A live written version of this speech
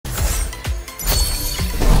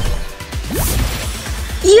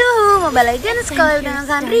Yuhu, Mobile Legends collab dengan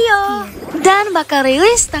Sanrio dan bakal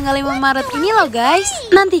rilis tanggal 5 Maret ini loh guys.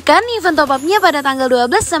 Nantikan event top up-nya pada tanggal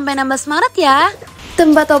 12 sampai 16 Maret ya.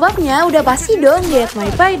 Tempat top up-nya udah pasti dong di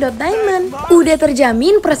MYPIE.DIAMOND. Udah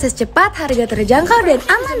terjamin proses cepat, harga terjangkau, dan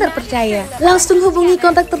aman terpercaya. Langsung hubungi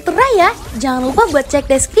kontak tertera ya. Jangan lupa buat cek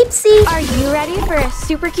deskripsi. Are you ready for a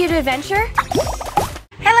super cute adventure?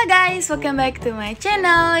 Halo guys, welcome back to my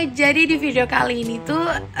channel. Jadi di video kali ini tuh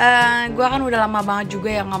gue kan udah lama banget juga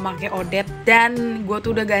yang gak pake Odette. Dan gue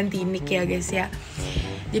tuh udah ganti nick ya guys ya.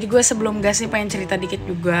 Jadi gue sebelum gas nih pengen cerita dikit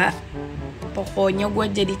juga. Pokoknya gue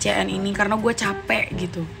jadi CN ini karena gue capek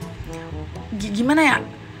gitu. Gimana ya,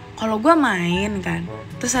 kalau gue main kan,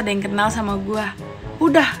 terus ada yang kenal sama gue,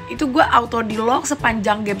 udah itu gue auto di lock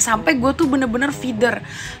sepanjang game. Sampai gue tuh bener-bener feeder,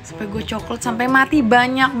 sampai gue coklat, sampai mati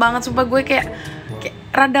banyak banget. Sumpah gue kayak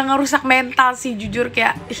rada ngerusak mental sih jujur.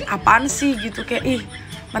 Kayak apaan sih gitu, kayak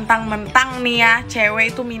mentang-mentang nih ya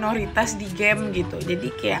cewek itu minoritas di game gitu.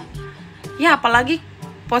 Jadi kayak ya apalagi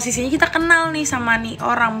posisinya kita kenal nih sama nih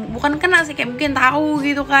orang, bukan kenal sih, kayak mungkin tahu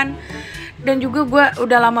gitu kan. Dan juga gue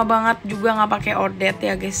udah lama banget juga nggak pakai Odette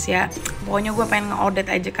ya guys ya. Pokoknya gue pengen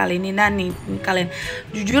nge-Odette aja kali ini. Dan nih kalian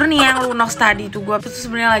jujur nih, yang Lunox tadi tuh gue tuh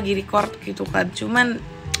sebenarnya lagi record gitu kan, cuman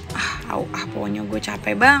pokoknya gue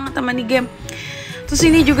capek banget sama nih game. Terus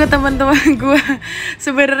ini juga teman-teman gue,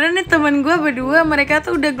 sebenarnya nih teman gue berdua, mereka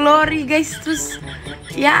tuh udah glory guys. Terus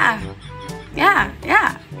ya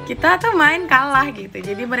kita tuh main kalah gitu,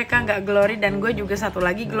 jadi mereka nggak glory dan gue juga satu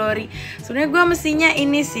lagi glory. Sebenarnya gue mestinya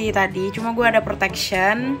ini sih tadi, cuma gue ada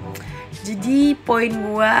protection, jadi poin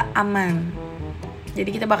gue aman. Jadi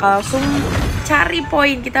kita bakal langsung cari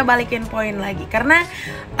poin, kita balikin poin lagi karena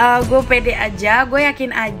gue pede aja, gue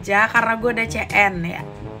yakin aja karena gue udah CN ya.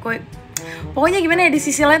 Pokoknya gimana ya, di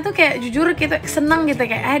sisi lain tuh kayak jujur kita seneng gitu,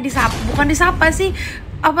 kayak disapa, bukan disapa sih,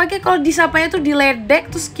 apalagi kalau disapanya tuh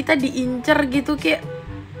diledek terus kita diincer gitu, kayak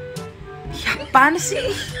ya apaan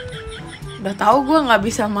sih. Udah tahu gue nggak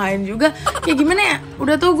bisa main juga, kayak gimana ya,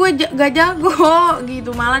 udah tuh gue gak jago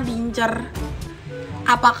gitu malah diincer.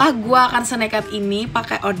 Apakah gue akan senekat ini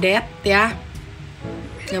pakai Odette ya?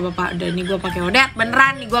 Gak apa-apa, udah nih gue pakai Odette,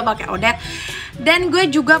 beneran nih gue pakai Odette. Dan gue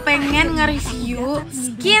juga pengen nge-review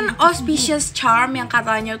skin Auspicious Charm yang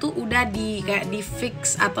katanya tuh udah kayak di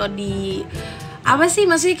fix atau di apa sih,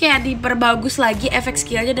 maksudnya kayak diperbagus lagi efek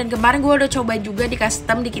skillnya. Dan kemarin gue udah coba juga di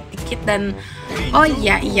custom dikit-dikit dan oh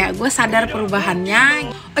iya gue sadar perubahannya.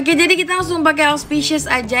 Oke, jadi kita langsung pakai Auspicious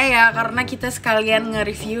aja ya, karena kita sekalian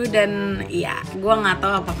nge-review. Dan ya gue nggak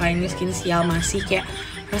tahu apakah ini skin sial masih, kayak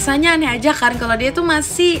rasanya aneh aja kan kalau dia tuh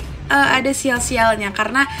masih ada sial-sialnya,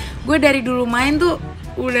 karena gue dari dulu main tuh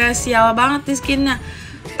udah sial banget nih skinnya.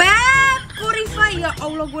 Purify, ya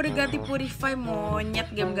Allah gue udah ganti Purify, monyet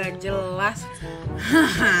game gak jelas.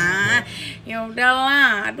 Ya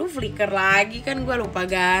udahlah, aduh flicker lagi kan, gue lupa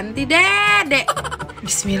ganti deh.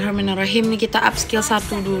 Bismillahirrahmanirrahim, nih kita up skill 1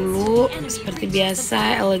 dulu. Seperti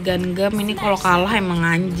biasa elegan gem. Ini kalau kalah emang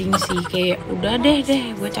anjing sih, kayak udah deh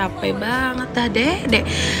gue capek banget dah deh.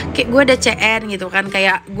 Kayak gue udah CN gitu kan,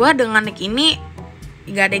 kayak gue dengan nick ini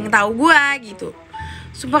gak ada yang tahu gue gitu.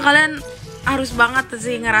 Sumpah kalian harus banget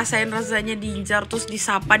sih ngerasain rasanya diincar terus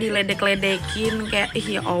disapa, diledek-ledekin, kayak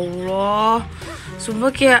ya Allah. Sumpah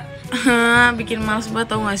kayak bikin males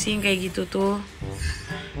banget, tau gak sih kayak gitu tuh.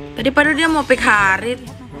 Tadi pada dia mau pick Harit.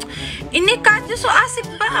 Ini kaca so asik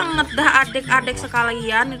banget dah, adek-adek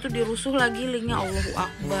sekalian itu dirusuh lagi linknya. Allahu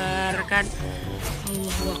Akbar kan.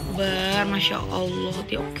 Allahu Akbar, Masya Allah.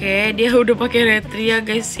 Oke, dia udah pakai retri ya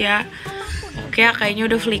guys ya. Oke, kayaknya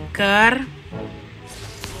udah flicker.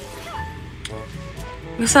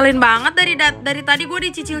 Ngeselin banget dari tadi gue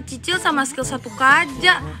dicicil-cicil sama skill 1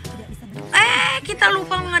 kaja. Kita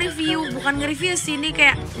lupa nge-review, bukan nge-review sih, ini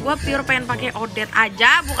kayak gue pure pengen pakai Odette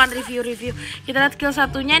aja, bukan review. Kita lihat skill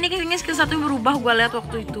 1-nya, ini kayaknya skill 1 berubah, gue lihat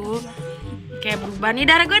waktu itu kayak berubah. Nih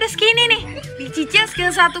darah gue ada skinny nih, dicicil skill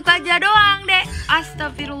 1 kaja doang dek.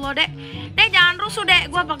 Astagfirullah dek jangan rusuh dek,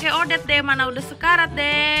 gue pakai Odette dek, mana udah sekarat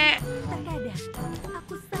dek.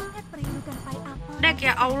 Dek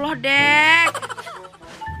ya Allah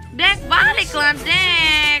Dek baliklah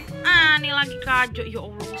Dek. Nih lagi kajo. Ya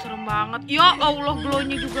Allah serem banget. Ya Allah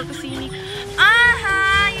glownya juga kesini.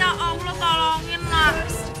 Ya Allah tolongin lah.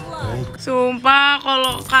 Sumpah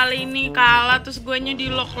kalau kali ini kalah terus guanya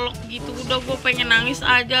di lock gitu, udah gue pengen nangis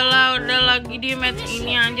aja lah. Udah lagi di match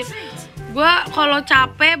ini anjir. Gue kalau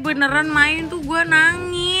capek beneran main tuh gue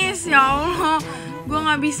nangis. Ya Allah, gue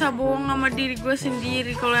nggak bisa bohong sama diri gue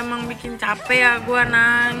sendiri. Kalau emang bikin capek ya gue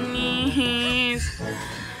nangis.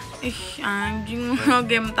 Anjing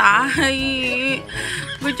game tai.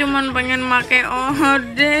 Gue cuman pengen make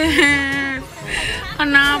Odette.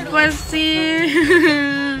 Kenapa sih?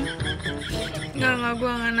 Enggak, gue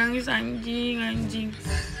nggak nangis, anjing.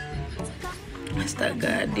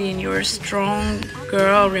 Astaga, Din, you're strong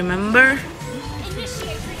girl, remember?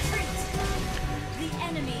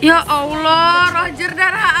 Ya Allah, Roger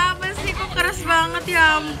darah apa sih? Kok keras banget,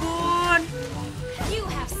 ya ampun.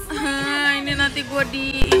 Ini nanti gue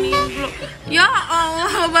ya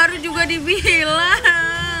Allah, baru juga dibilang.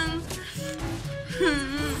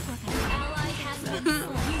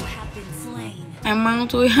 Emang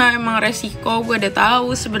tuh ya, emang resiko. Gue udah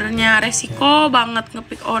tahu sebenarnya resiko banget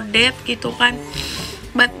ngepick Odette gitu kan.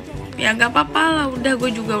 But ya gak apa-apa lah, udah gue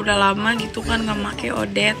juga udah lama gitu kan gak make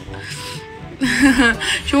Odette.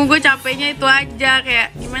 Cuma gue capeknya itu aja,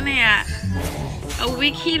 kayak gimana ya, a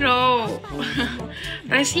weak hero.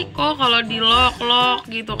 Resiko kalau di lock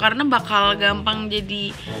gitu, karena bakal gampang jadi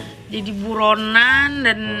buronan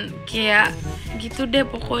dan kayak gitu deh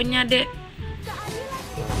pokoknya deh.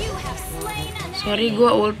 Sorry gue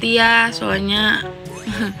ulti ya, soalnya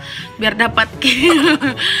biar dapat kill.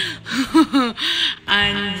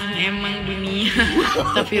 Anjing, emang dunia.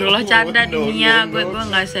 Astagfirullah, canda dunia. Gue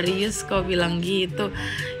nggak serius kok bilang gitu.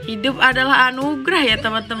 Hidup adalah anugerah ya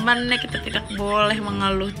teman-teman. Kita tidak boleh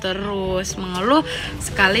mengeluh terus. Mengeluh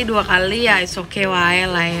sekali dua kali ya it's okay wae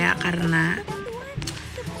lah ya, karena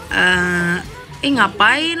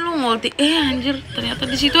ngapain lu ngulti? Anjir, ternyata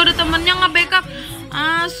di situ ada temennya nge-backup.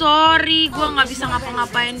 Sorry, gue nggak bisa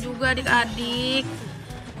ngapa-ngapain juga adik-adik,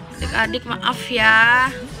 maaf ya.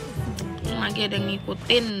 Lagi ada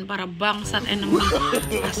ngikutin para bangsat enemy.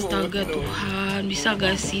 Astaga Tuhan, bisa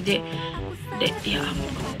gak sih dek, ya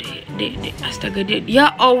ampun dek, astaga dek,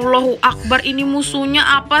 ya Allahu Akbar, ini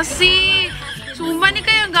musuhnya apa sih? Sumpah nih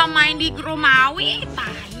kayak gak main di Romawi,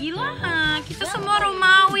 tahi lah, kita semua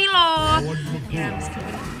Romawi loh. Ya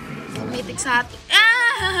meskipun mitik 1,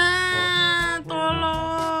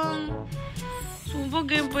 tolong. Sumpah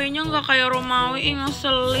gameplaynya gak kayak Romawi,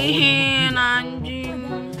 ngeselin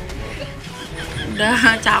anjing.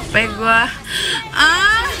 Udah capek gua.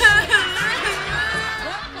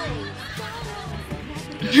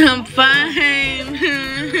 I'm fine.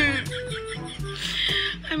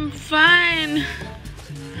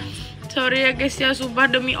 Sorry ya guys ya, sumpah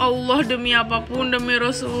demi Allah, demi apapun, demi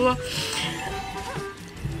Rasulullah.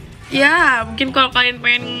 Ya, mungkin kalau kalian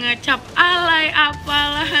pengen ngecap alay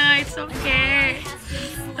apalah, it's okay.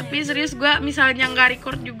 Tapi serius, gue misalnya nggak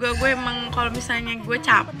record juga, gue emang kalau misalnya gue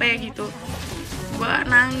capek gitu, gue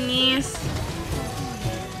nangis.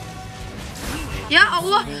 Ya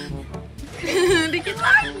Allah, dikit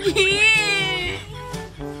lagi.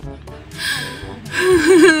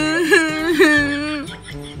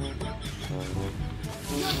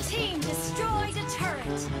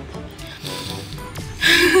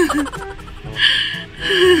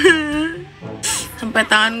 Sampai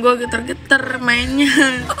tangan gue geter-geter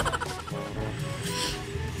mainnya.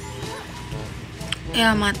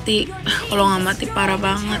 Ya mati, kalau nggak mati parah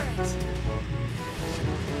banget.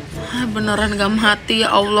 Beneran gak mati,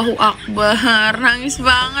 ya Allahu Akbar, nangis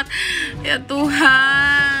banget ya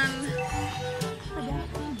Tuhan.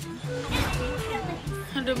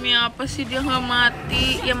 Demi apa sih dia nggak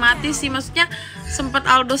mati? Ya mati sih, maksudnya sempet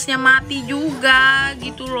Aldosnya mati juga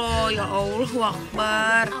gitu loh. Ya Allahu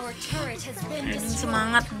Akbar.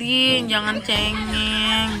 Semangat Din, jangan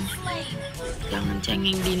cengeng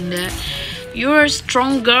Dinda. You're a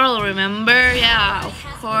strong girl, remember? Yeah, of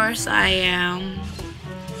course I am.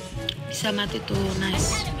 Bisa mati tuh,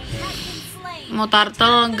 nice. Mau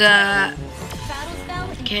turtle nggak?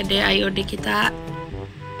 Kayak deh, ayo deh kita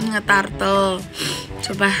nge-turtle.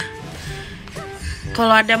 Coba.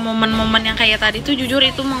 Kalau ada momen-momen yang kayak tadi tuh jujur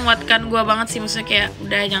itu menguatkan gue banget sih, maksudnya kayak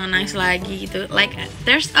udah jangan nangis lagi gitu. Like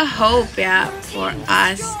there's a hope ya for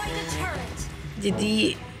us.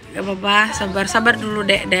 Jadi gak apa-apa, sabar dulu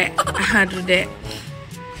dek.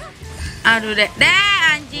 Aduh dek,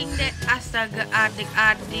 anjing dek. Astaga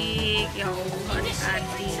adik-adik, ya Allah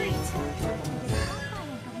adik-adik.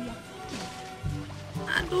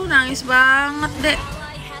 Aduh nangis banget dek.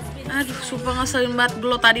 Aduh sumpah ngeselin banget.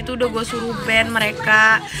 Glow tadi tuh udah gue suruh ban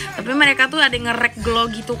mereka, tapi mereka tuh ada nge-rec Glow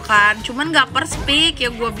gitu kan, cuman gak first pick. Ya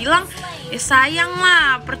gue bilang ya sayang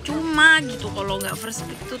lah, percuma gitu kalau gak first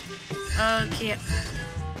pick tuh. Kayak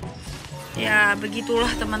ya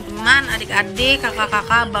begitulah teman-teman, adik-adik,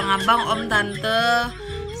 kakak-kakak, abang-abang, om tante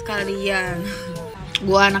sekalian.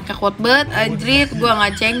 Gue anaknya kuat banget anjrit, gue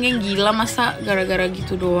gak cengeng, gila masa gara-gara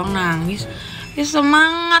gitu doang nangis. Ya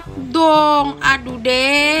semangat dong, aduh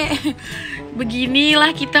deh.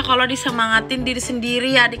 Beginilah kita kalau disemangatin diri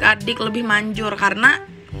sendiri adik-adik, lebih manjur. Karena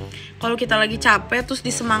kalau kita lagi capek terus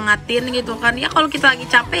disemangatin gitu kan. Ya kalau kita lagi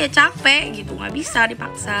capek ya capek gitu, nggak bisa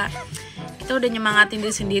dipaksa. Kita udah nyemangatin diri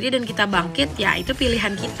sendiri dan kita bangkit, ya itu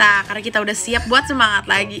pilihan kita karena kita udah siap buat semangat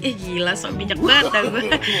lagi. Gila, sok bijak banget dah gue.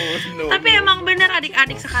 Tapi emang bener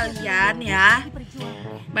adik-adik sekalian ya.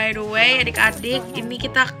 By the way adik-adik, ini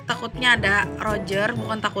kita takutnya ada Roger,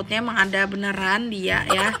 bukan takutnya, emang ada beneran dia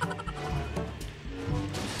ya.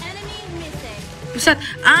 Buset,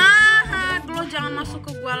 lo jangan masuk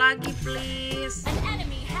ke gua lagi please.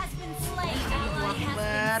 Allahu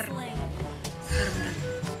Akbar.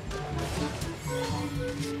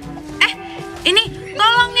 Ini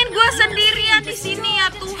tolongin gua sendirian di sini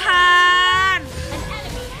ya Tuhan.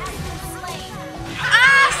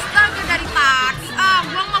 Astaga, dari tadi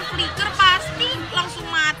gua nge-flicker pasti langsung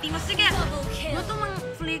mati. Maksudnya kayak gua tuh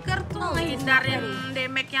nge-flicker tuh ngehindarin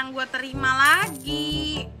damage yang gua terima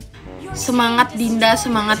lagi. Semangat Dinda,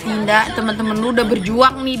 teman-teman lu udah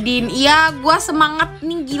berjuang nih Din. Iya, gua semangat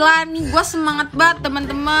nih, gila nih, gua semangat banget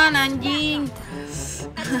teman-teman, anjing.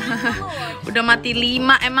 Udah mati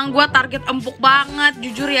 5, emang gua target empuk banget,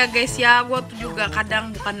 jujur ya guys ya. Gua tuh juga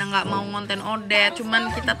kadang bukannya nggak mau ngonten Odette,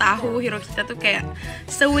 cuman kita tahu hero kita tuh kayak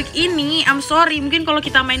se-week ini, I'm sorry, mungkin kalau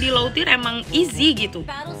kita main di low tier emang easy gitu.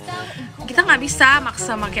 Kita nggak bisa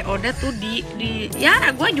maksa make Odette tuh di ya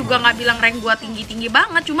gue juga nggak bilang rank gue tinggi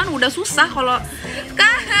banget, cuman udah susah kalau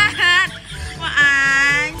kan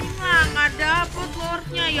anjing lah nggak dapet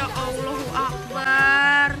lordnya, ya Allahu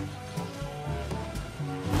Akbar.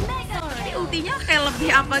 Ini ultinya kayak lebih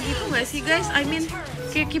apa gitu nggak sih guys? I mean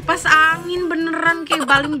kayak kipas angin beneran, kayak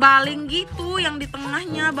baling-baling gitu, yang di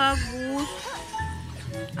tengahnya bagus.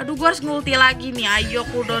 Aduh, gue harus ngulti lagi nih, ayo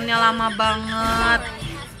cooldownnya lama banget.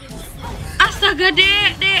 Astaga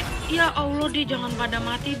dek, ya Allah dek, jangan pada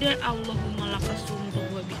mati dek. Allahumma lakasumtuh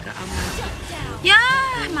wa bika aman. Ya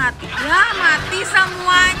mati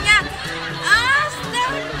semuanya.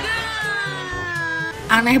 Astaga,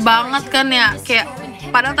 aneh banget kan ya, kayak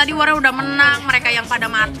padahal tadi Warna udah menang, mereka yang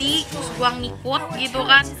pada mati, terus gua ngikut gitu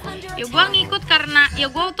kan. Ya gua ngikut karena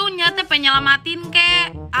ya gua tuh nyata pengen nyelamatin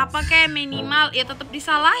kayak apa kayak minimal, ya tetap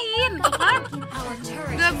disalahin tuh kan.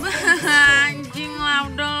 Gak anjing lah,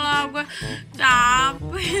 udahlah gua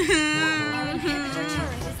capek.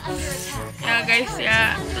 Ya guys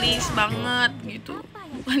ya, please banget gitu.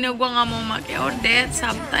 Bukannya gua nggak mau pakai Odette,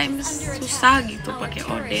 sometimes susah gitu pakai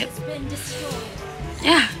Odette.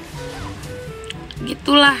 Ya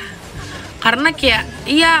gitulah, karena kayak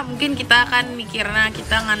iya mungkin kita akan mikirnya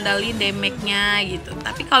kita ngandalin damage-nya gitu,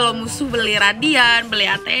 tapi kalau musuh beli Radian, beli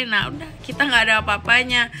Athena, udah kita nggak ada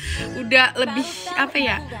apa-apanya, udah lebih apa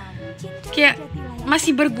ya, kayak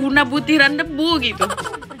masih berguna butiran debu gitu,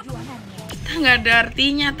 kita nggak ada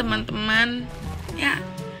artinya teman-teman ya.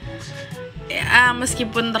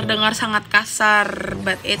 Meskipun terdengar sangat kasar,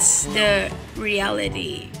 but it's the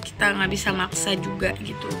reality, kita nggak bisa maksa juga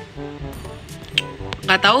gitu.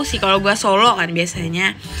 Gak tahu sih kalau gue solo kan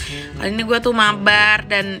biasanya. Kali ini gue tuh mabar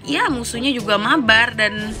dan ya musuhnya juga mabar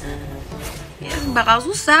dan ya bakal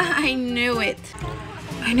susah. I knew it.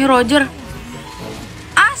 Ini Roger.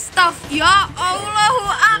 Ya Allahu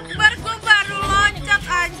Akbar, gue baru loncat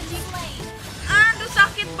anjing. Aduh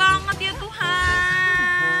sakit banget ya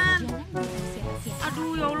Tuhan.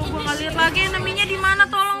 Aduh ya Allah, gue gak lihat lagi eneminya di mana,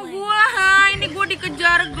 tolong gue. Ini gue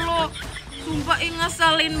dikejar glow. Sumpah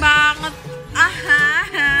ngeselin banget.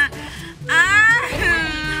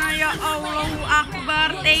 Ya Allahu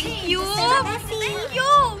Akbar, thank you.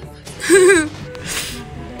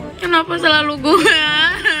 Kenapa selalu gue?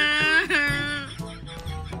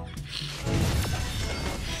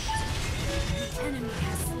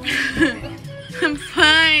 I'm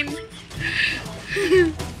fine.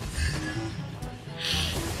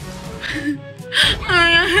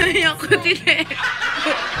 Aku tidak.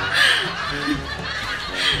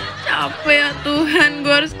 Capek ya Tuhan,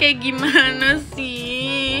 gue harus kayak gimana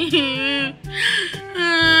sih?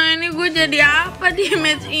 Ini gue jadi apa di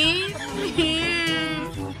match ini?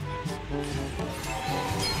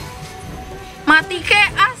 Mati kek,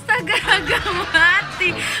 astaga, agak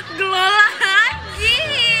mati. Glow lagi.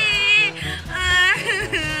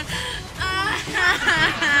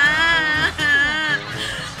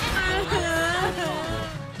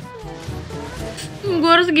 Gue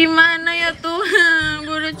harus gimana ya Tuhan,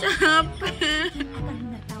 gue udah capek.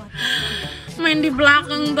 Main di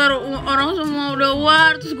belakang ntar orang semua udah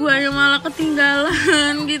war, terus gue aja malah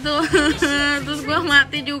ketinggalan gitu. Terus gue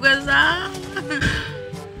mati juga sama.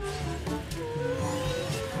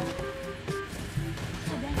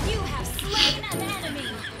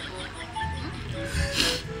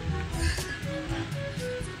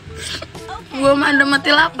 Gue ada mati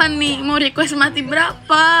 8 nih, mau request mati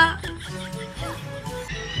berapa?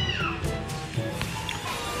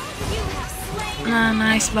 Nah,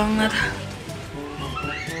 nice banget.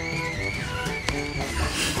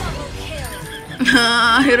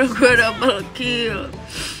 Nah, akhirnya gue double kill.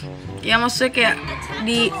 Ya maksudnya kayak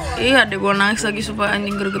iya deh, gue nangis lagi supaya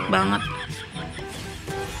anjing greget banget.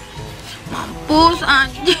 Mampus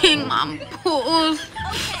anjing, mampus.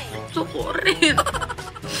 Syukurin.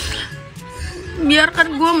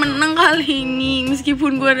 Biarkan gue menang kali ini,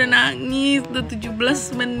 meskipun gue udah nangis. Udah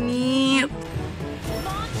 17 menit.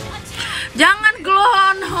 Jangan glow,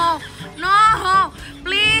 no,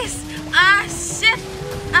 please. Shit.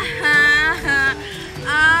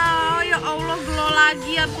 Ya Allah, glow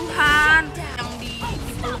lagi ya Tuhan. Yang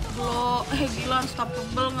dipeluk glow, gila,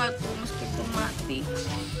 unstoppable nggak tuh meskipun mati.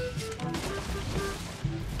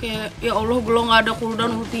 Kayak ya Allah, glow nggak ada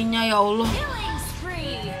cooldown ultinya ya Allah.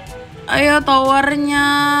 Ayo towernya.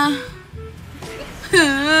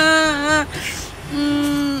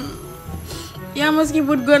 Ya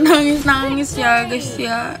meskipun gue nangis ya guys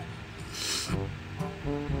ya,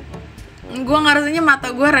 gue ngerasanya mata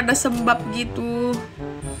gue rada sembab gitu.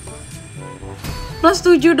 Plus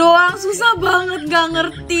 7 doang, susah banget, gak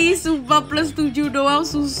ngerti. Sumpah plus 7 doang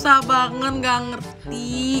susah banget, gak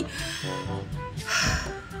ngerti.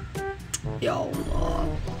 Ya Allah.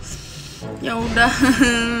 Ya udah.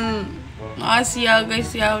 Makasih ya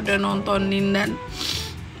guys ya udah nontonin, dan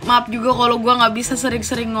maaf juga kalau gue nggak bisa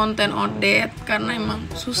sering-sering ngonten Odette karena emang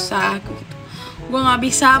susah gitu. Gue nggak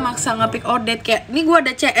bisa maksa ngepick Odette. Kayak ini gue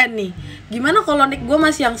ada CN nih, gimana kalau nick gue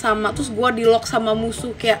masih yang sama terus gue di lock sama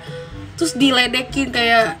musuh, kayak terus diledekin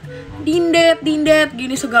kayak dindet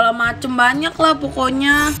gini segala macem, banyak lah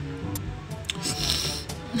pokoknya.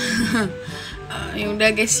 Ya udah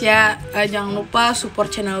guys ya, jangan lupa support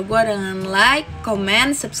channel gue dengan like,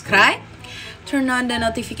 comment, subscribe, turn on the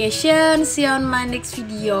notification. See you on my next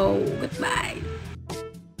video. Goodbye.